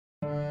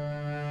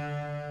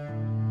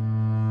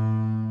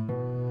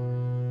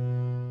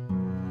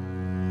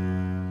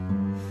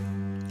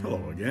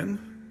again.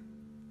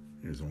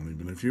 It's only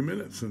been a few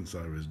minutes since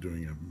I was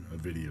doing a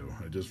video.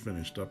 I just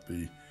finished up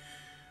the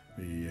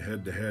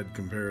head-to-head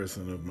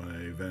comparison of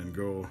my Van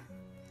Gogh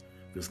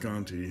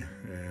Visconti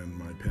and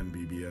my Pen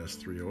BBS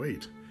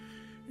 308.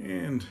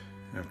 And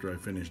after I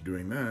finished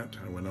doing that,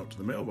 I went out to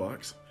the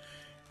mailbox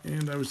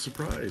and I was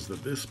surprised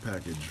that this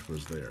package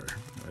was there.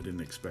 I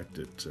didn't expect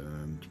it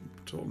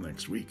until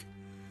next week.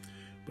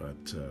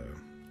 But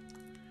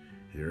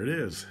here it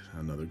is,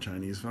 another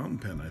Chinese fountain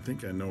pen. I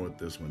think I know what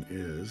this one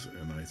is,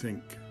 and I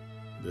think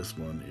this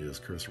one is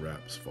Chris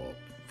Rapp's fault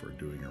for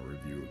doing a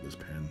review of this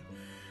pen.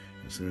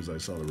 As soon as I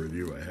saw the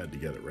review, I had to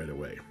get it right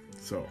away.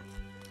 So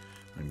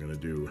I'm going to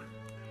do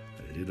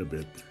a little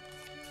bit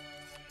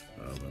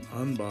of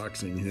an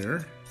unboxing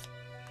here,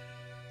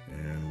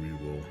 and we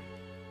will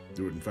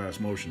do it in fast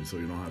motion so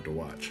you don't have to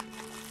watch.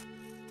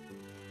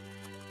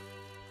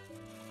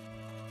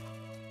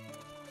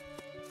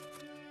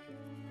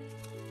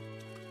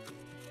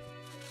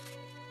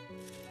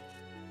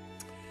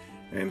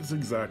 And it's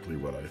exactly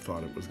what I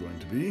thought it was going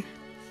to be.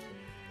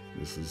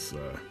 This is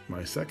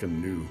my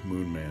second new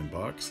Moonman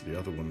box. The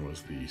other one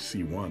was the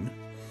C1,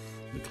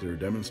 the clear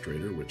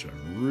demonstrator, which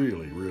I'm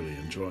really, really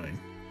enjoying.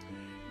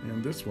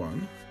 And this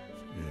one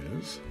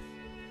is,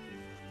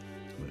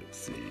 let's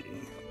see,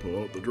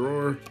 pull out the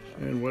drawer,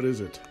 and what is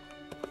it?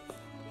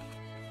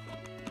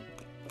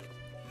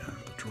 Yeah,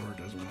 the drawer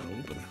doesn't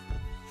want to open.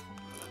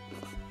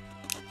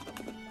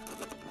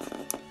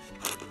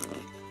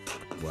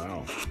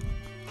 Wow.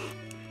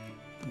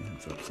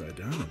 It's upside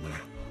down in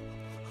there.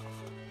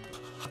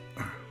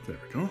 There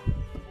we go.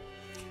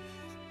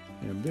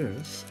 And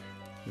this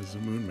is the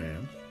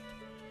Moonman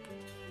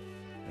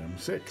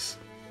M6.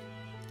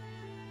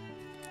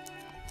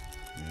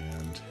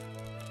 And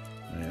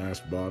I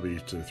asked Bobby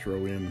to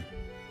throw in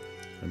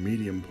a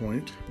medium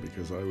point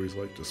because I always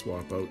like to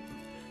swap out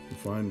the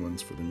fine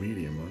ones for the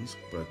medium ones.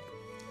 But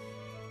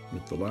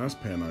with the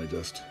last pen I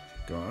just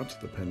got,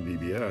 the Pen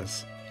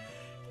BBS,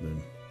 the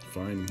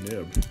fine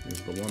nib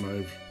is the one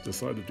I've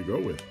decided to go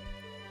with.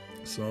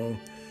 So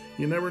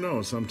you never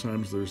know,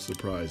 sometimes there's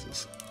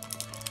surprises.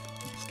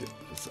 Let's get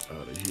this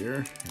out of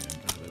here and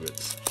out of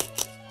its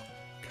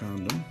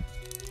condom.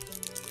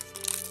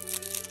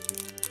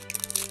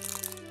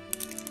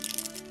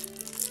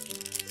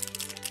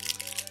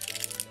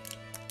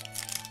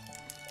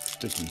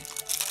 Sticky.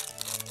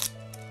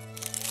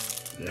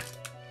 Yeah,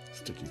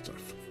 sticky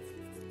stuff.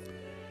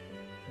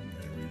 And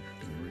there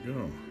we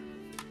go.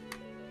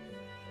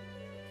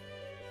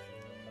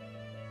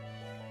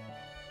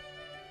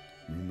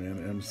 Moonman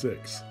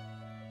M6.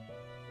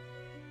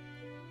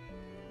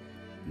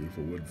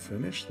 Beautiful wood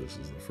finish. This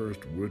is the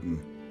first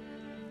wooden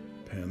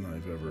pen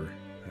I've ever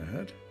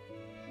had.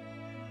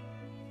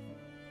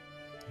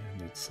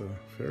 And it's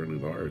fairly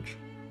large.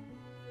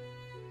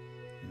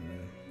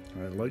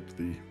 I liked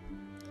the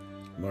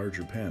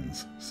larger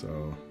pens,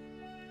 so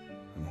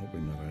I'm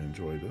hoping that I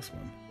enjoy this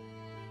one.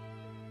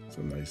 It's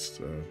a nice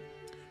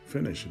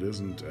finish. It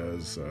isn't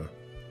as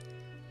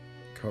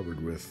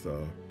covered with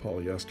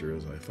polyester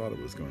as I thought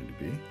it was going to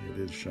be. It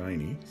is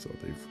shiny, so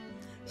they've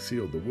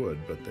sealed the wood,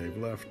 but they've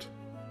left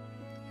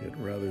it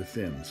rather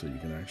thin, so you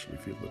can actually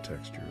feel the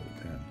texture of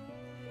the pen.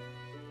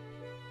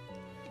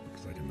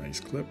 Looks like a nice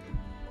clip.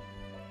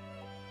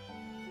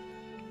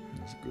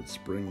 There's a good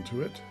spring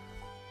to it.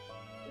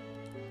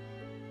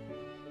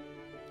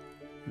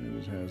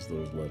 And it has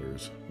those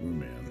letters,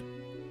 Moonman,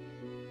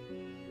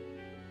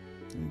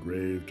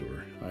 engraved,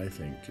 or I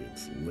think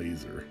it's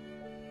laser.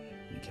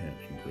 You can't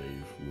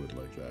engrave wood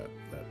like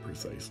that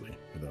precisely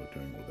without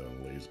doing it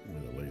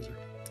with a laser.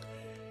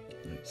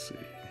 Let's see.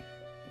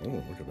 Oh,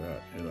 look at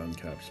that. It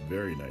uncaps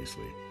very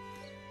nicely.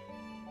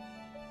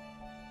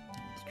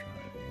 Let's try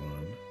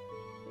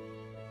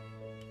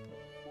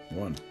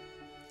one.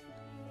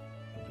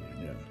 I'll do it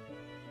again.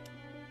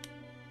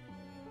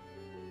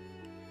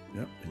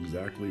 Yep,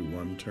 exactly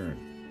one turn.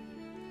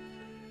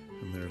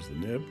 And there's the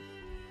nib.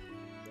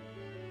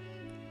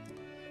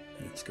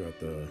 It's got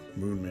the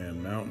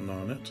Moonman mountain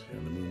on it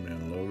and the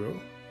Moonman logo.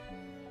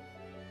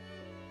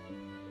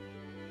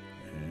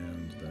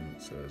 And then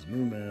it says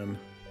Moonman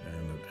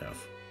and an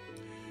F.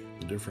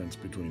 The difference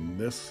between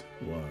this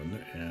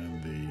one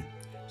and the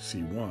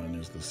C1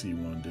 is the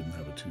C1 didn't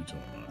have a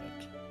two-tone on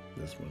it.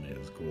 This one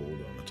is gold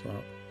on the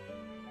top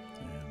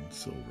and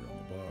silver on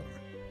the bottom.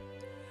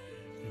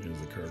 It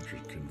is a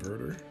cartridge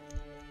converter.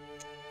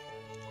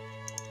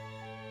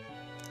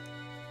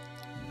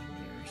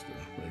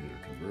 The regular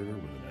converter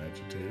with an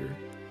agitator.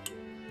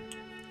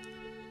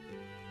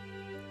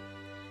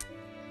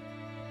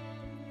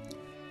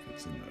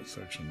 Fits in that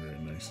section very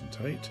nice and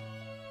tight.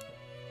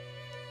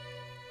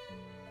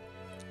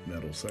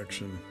 Metal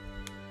section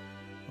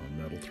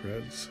on metal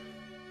threads.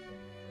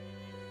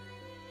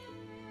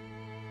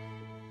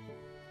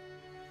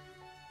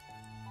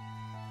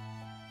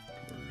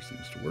 Converter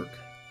seems to work.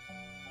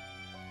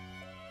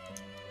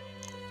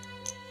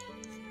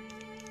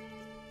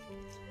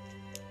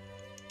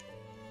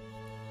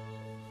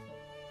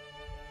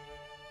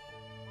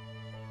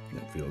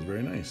 It feels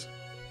very nice.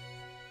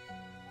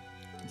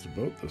 It's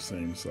about the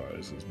same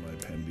size as my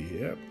pen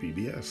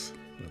BBS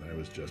that I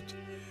was just,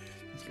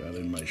 it's got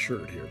in my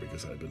shirt here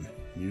because I've been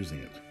using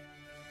it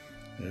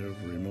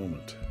every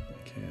moment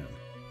I can.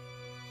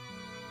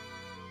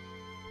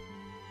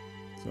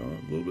 So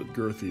a little bit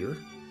girthier,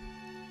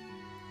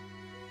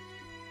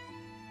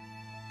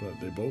 but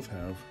they both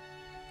have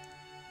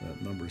that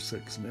number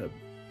 6 nib,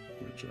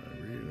 which I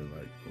really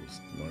like, those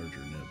larger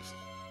nibs.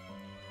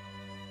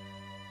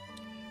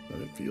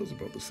 But it feels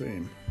about the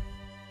same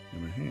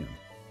in my hand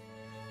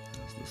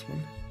as this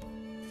one.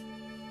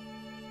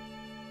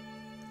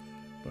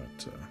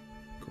 But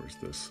of course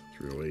this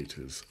 308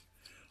 is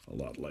a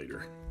lot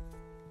lighter.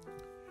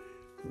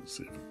 Let's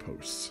see if it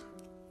posts.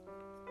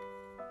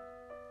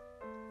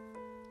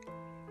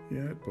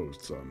 Yeah, it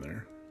posts on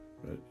there,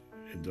 but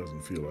it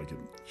doesn't feel like it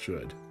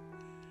should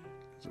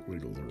because it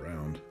wiggles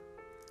around.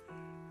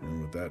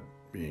 And with that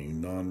being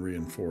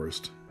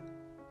non-reinforced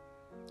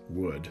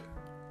wood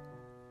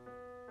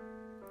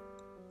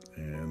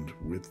and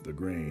with the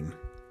grain,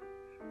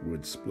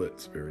 wood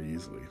splits very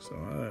easily. So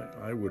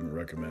I wouldn't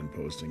recommend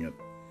posting it.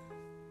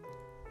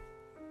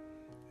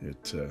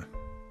 It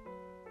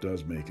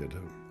does make it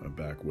a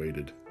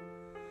back-weighted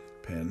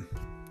pen.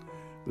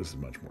 This is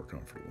much more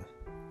comfortable.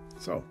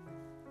 So,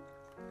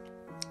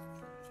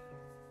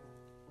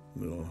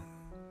 little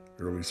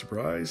early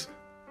surprise,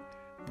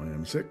 my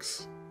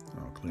M6.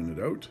 I'll clean it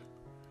out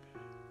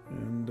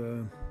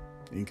and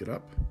ink it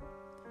up,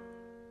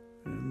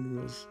 and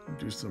we'll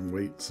do some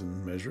weights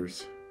and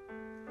measures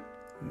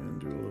and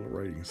do a little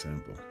writing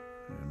sample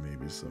and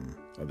maybe some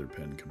other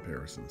pen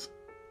comparisons,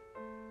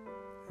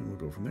 and we'll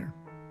go from there.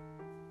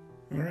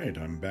 All right,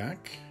 I'm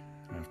back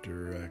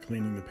after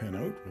cleaning the pen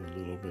out with a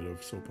little bit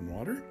of soap and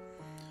water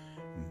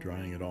and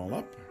drying it all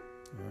up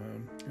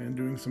and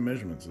doing some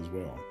measurements as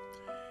well.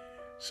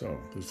 So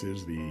this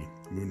is the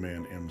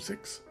Moonman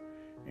M6,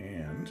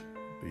 and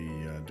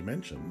the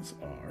dimensions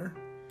are,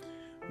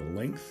 the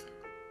length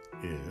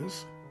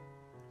is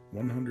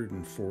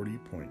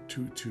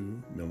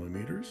 140.22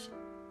 millimeters.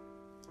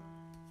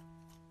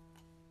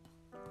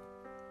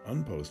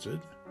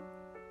 Unposted,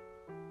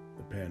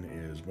 the pen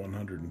is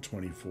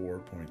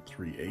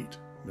 124.38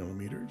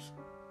 millimeters.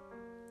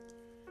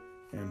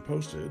 And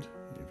posted,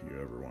 if you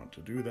ever want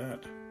to do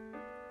that,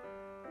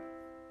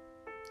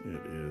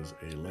 it is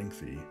a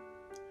lengthy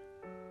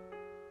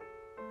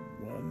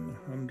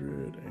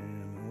 100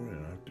 and, oh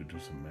yeah, I have to do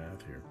some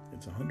math here.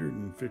 It's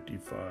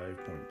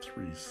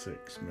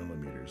 155.36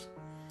 millimeters.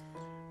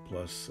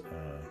 Plus,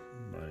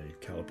 my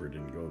caliper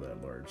didn't go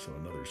that large, so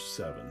another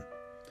 7.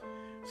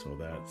 So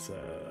that's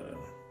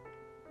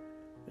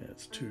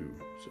 2.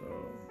 So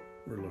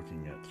we're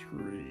looking at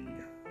 3.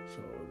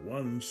 So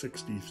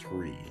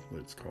 163,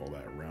 let's call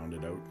that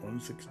rounded out,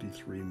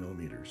 163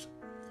 millimeters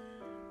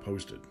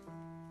posted.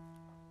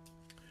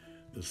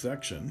 The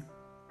section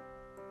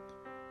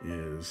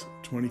is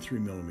 23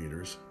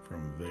 millimeters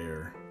from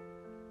there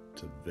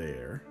to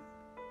there,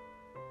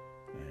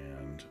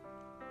 and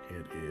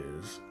it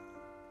is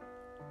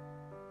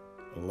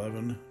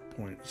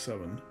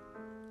 11.7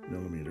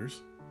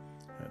 millimeters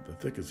at the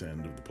thickest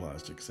end of the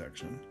plastic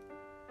section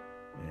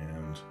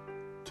and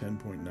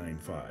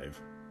 10.95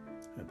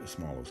 at the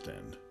smallest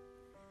end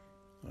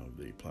of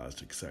the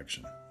plastic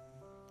section.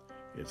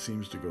 It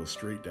seems to go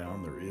straight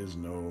down. There is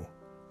no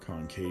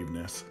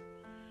concaveness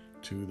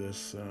to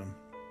this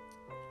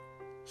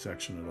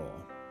section at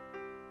all.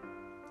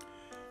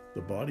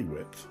 The body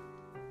width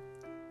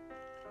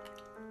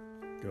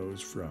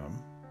goes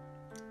from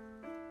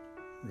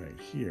right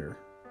here,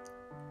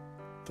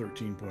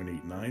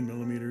 13.89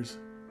 millimeters,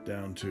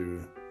 down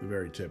to the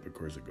very tip. Of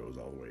course, it goes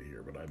all the way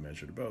here, but I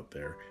measured about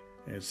there,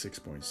 and it's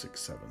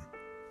 6.67.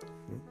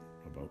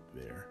 About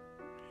there,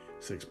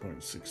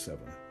 6.67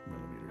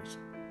 millimeters.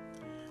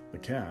 The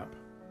cap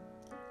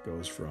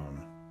goes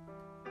from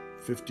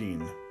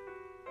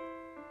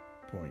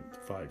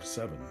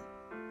 15.57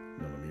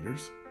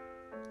 millimeters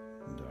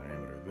in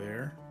diameter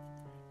there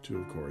to,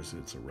 of course,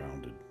 it's a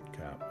rounded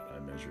cap. I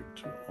measured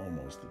to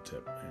almost the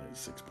tip, and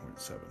it's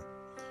 6.7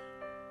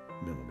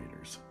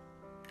 millimeters.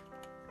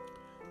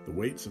 The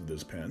weights of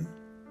this pen,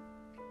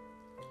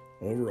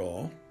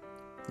 overall,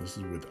 this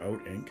is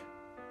without ink,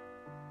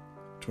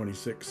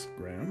 26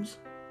 grams.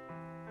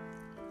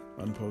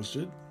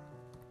 Unposted,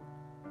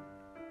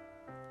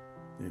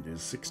 it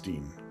is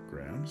 16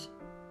 grams.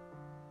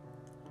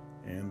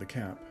 And the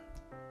cap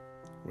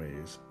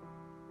weighs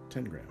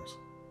 10 grams.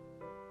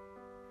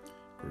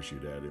 Of course,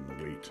 you'd add in the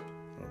weight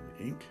of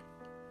the ink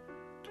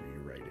to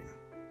your writing.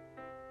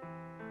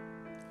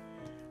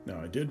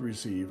 Now, I did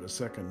receive a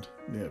second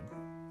nib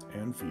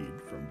and feed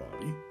from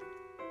Bobby,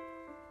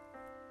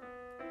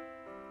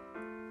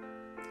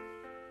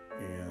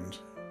 and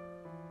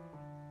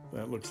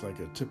that looks like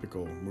a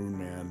typical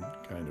Moonman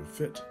kind of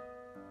fit.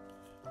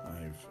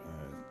 I've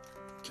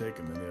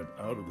taken the nib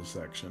out of the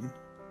section.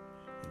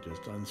 It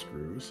just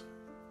unscrews,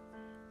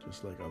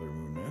 just like other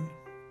Moonmen.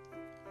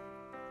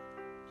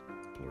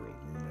 Plural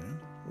Moonman.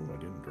 Oh, I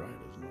didn't dry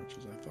it as much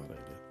as I thought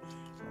I did.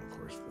 Oh, of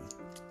course, the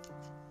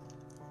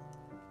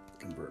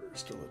converter is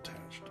still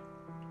attached.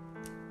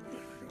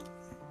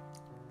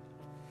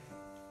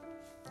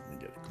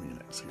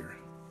 focus here.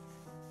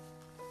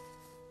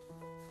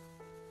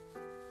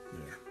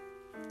 There.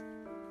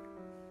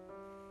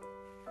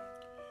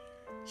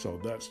 So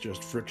that's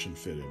just friction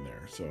fit in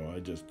there. So I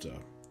just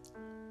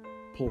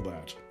pull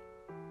that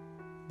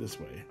this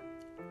way,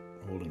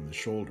 holding the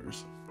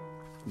shoulders,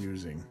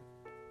 using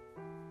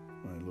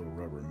my little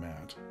rubber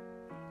mat,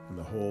 and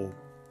the whole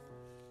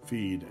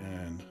feed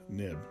and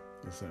nib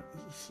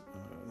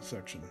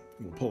section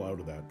will pull out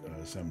of that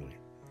assembly.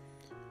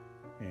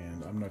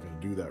 And I'm not going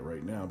to do that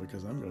right now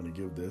because I'm going to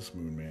give this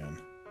Moonman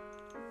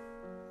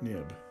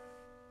nib,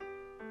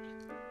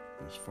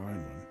 this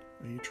fine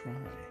one, a try.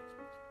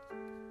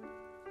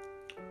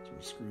 So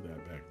we'll screw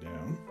that back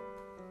down.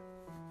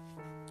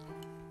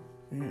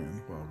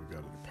 And while we've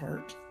got it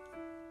apart,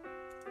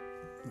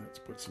 let's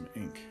put some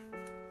ink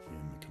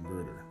in the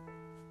converter.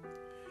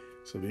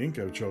 So the ink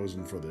I've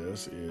chosen for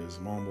this is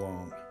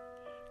Montblanc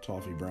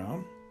Toffee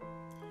Brown.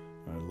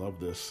 I love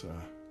this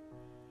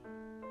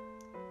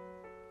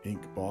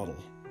ink bottle.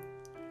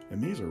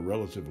 And these are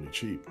relatively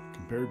cheap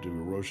compared to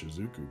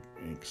Iroshizuku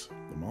inks.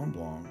 The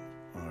Montblanc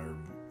are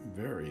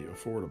very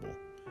affordable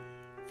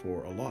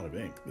for a lot of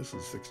ink. This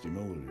is 60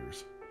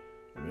 milliliters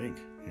of ink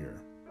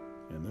here.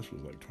 And this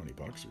was like 20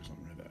 bucks or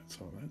something like that.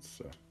 So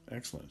that's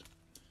excellent.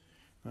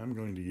 I'm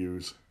going to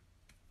use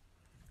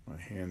my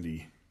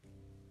handy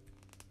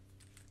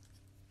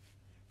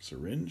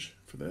syringe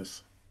for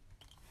this.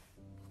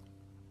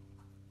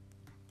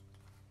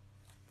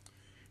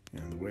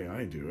 And the way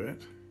I do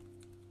it,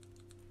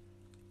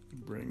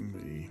 bring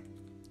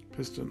the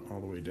piston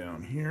all the way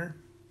down here,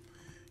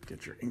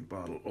 get your ink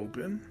bottle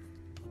open.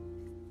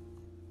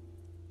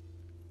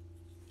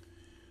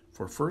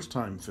 For first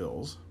time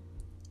fills,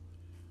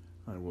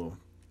 I will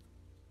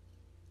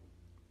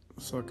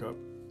suck up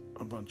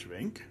a bunch of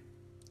ink,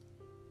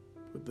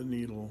 put the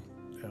needle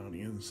down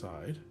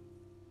inside,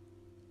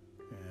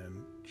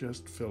 and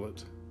just fill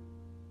it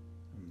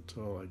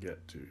until I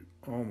get to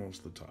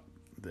almost the top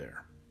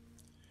there.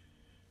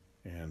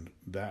 And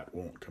that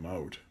won't come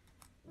out.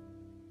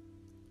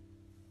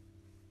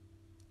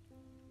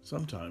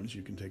 Sometimes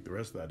you can take the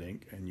rest of that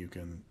ink and you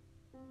can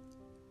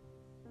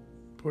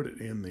put it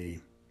in the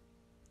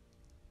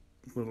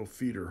little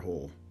feeder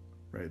hole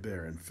right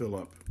there and fill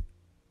up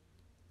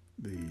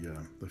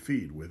the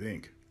feed with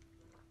ink.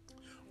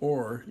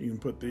 Or you can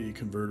put the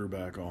converter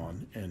back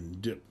on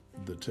and dip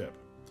the tip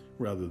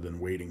rather than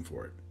waiting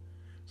for it.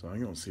 So I'm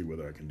going to see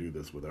whether I can do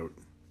this without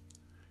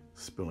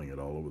spilling it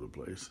all over the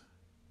place.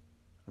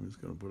 I'm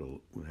just going to put a...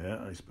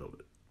 Yeah, I spilled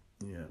it.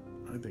 Yeah,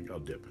 I think I'll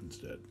dip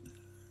instead.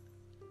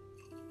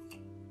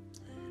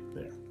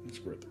 There,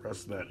 squirt the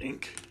rest of that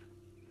ink.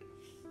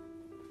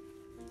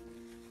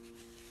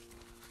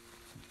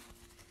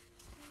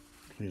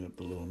 Clean up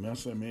the little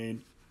mess I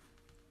made.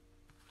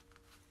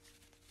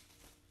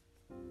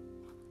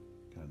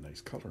 Got a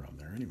nice color on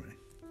there anyway.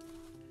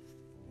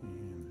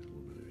 And there's a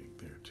little bit of ink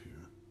there too.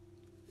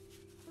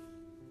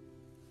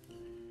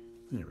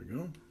 There we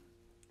go.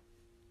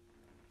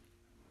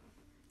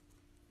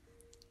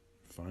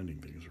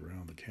 Finding things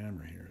around the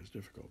camera here is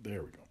difficult.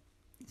 There we go.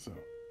 So,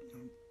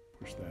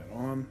 push that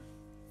on.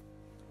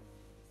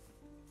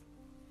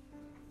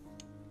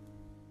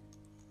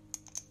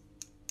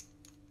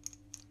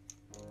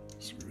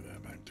 Screw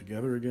that back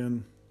together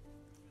again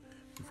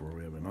before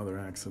we have another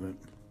accident.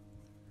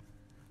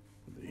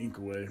 Put the ink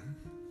away.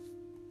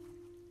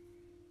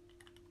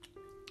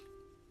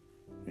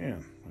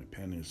 And my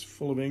pen is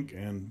full of ink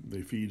and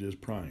the feed is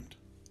primed.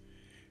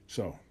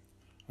 So,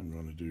 I'm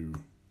going to do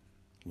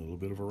a little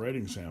bit of a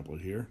writing sample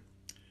here.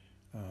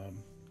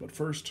 But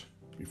first,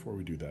 before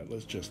we do that,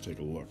 let's just take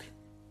a look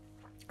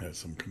at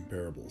some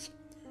comparables.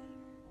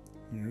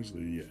 Here's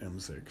the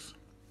M6.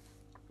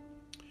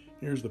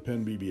 Here's the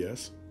Pen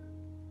BBS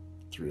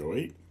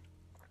 308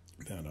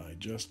 that I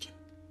just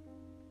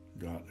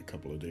got a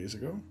couple of days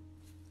ago.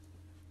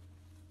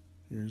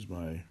 Here's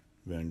my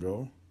Van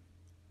Gogh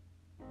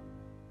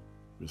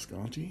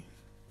Visconti.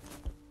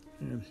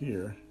 And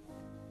here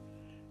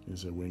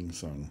is a Wing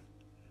Sung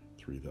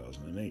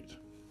 3008.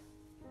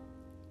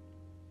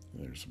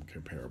 There's some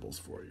comparables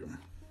for you.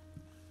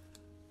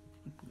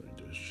 I'm going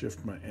to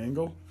shift my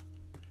angle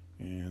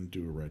and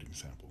do a writing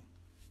sample.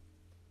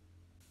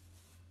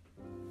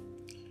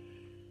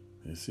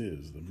 This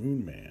is the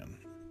Moonman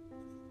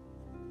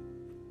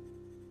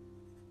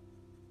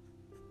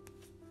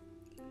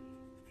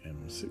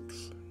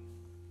M6,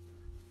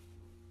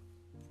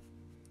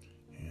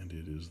 and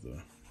it is the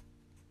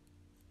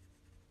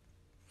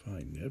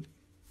fine nib.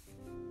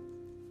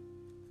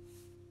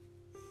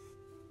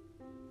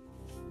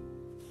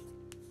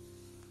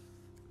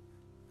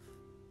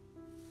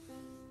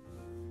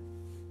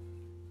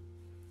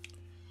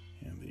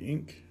 And the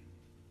ink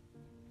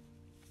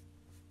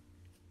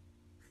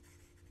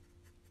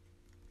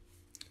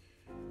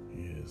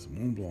is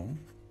Montblanc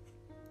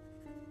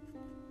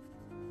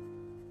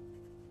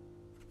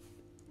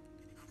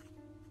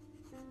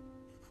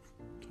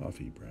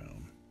Toffee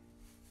Brown.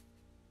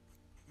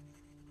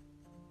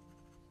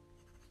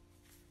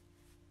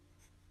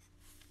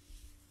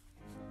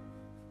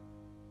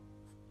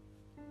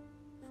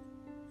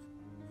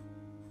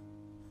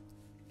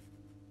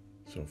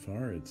 So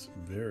far it's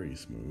very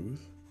smooth.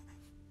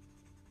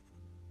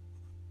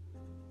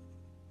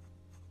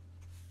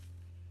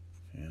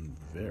 And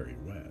very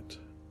wet.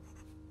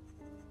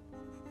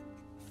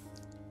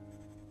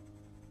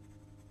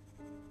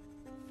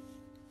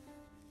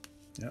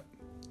 Yep,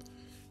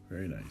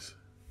 very nice.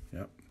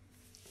 Yep.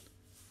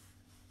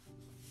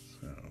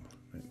 So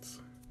it's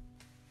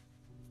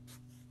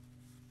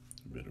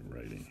a bit of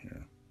writing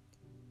here.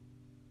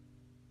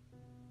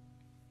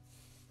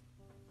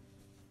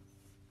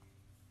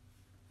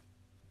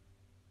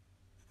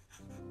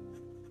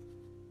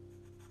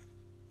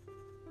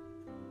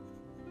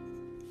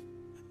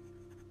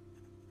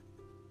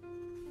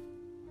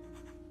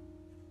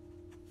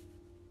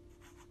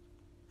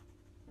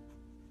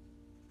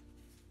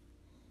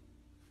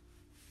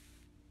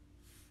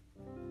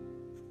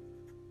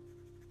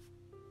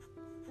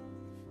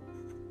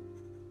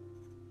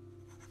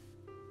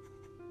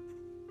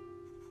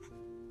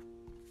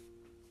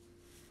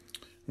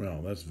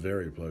 Well, that's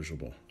very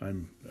pleasurable.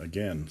 I'm,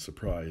 again,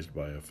 surprised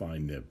by a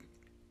fine nib.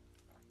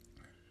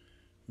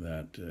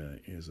 That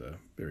is a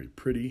very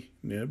pretty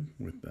nib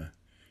with the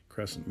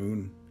crescent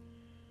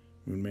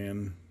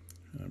Moonman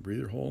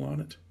breather hole on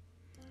it,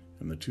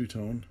 and the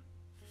two-tone.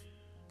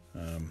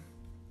 I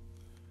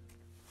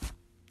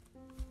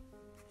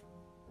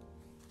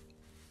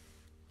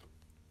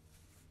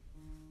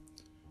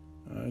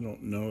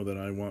don't know that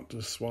I want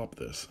to swap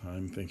this.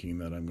 I'm thinking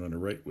that I'm going to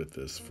write with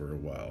this for a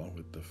while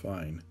with the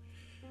fine.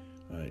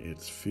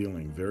 It's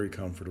feeling very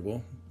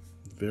comfortable,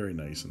 very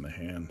nice in the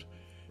hand,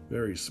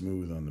 very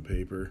smooth on the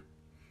paper.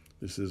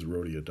 This is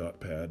Rhodia dot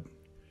pad,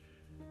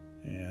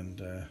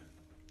 and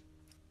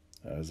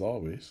as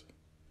always,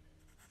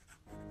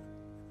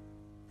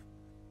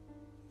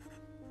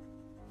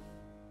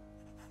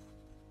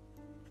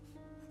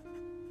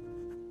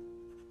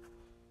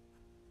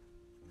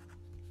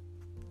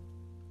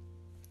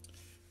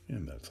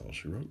 and that's all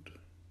she wrote.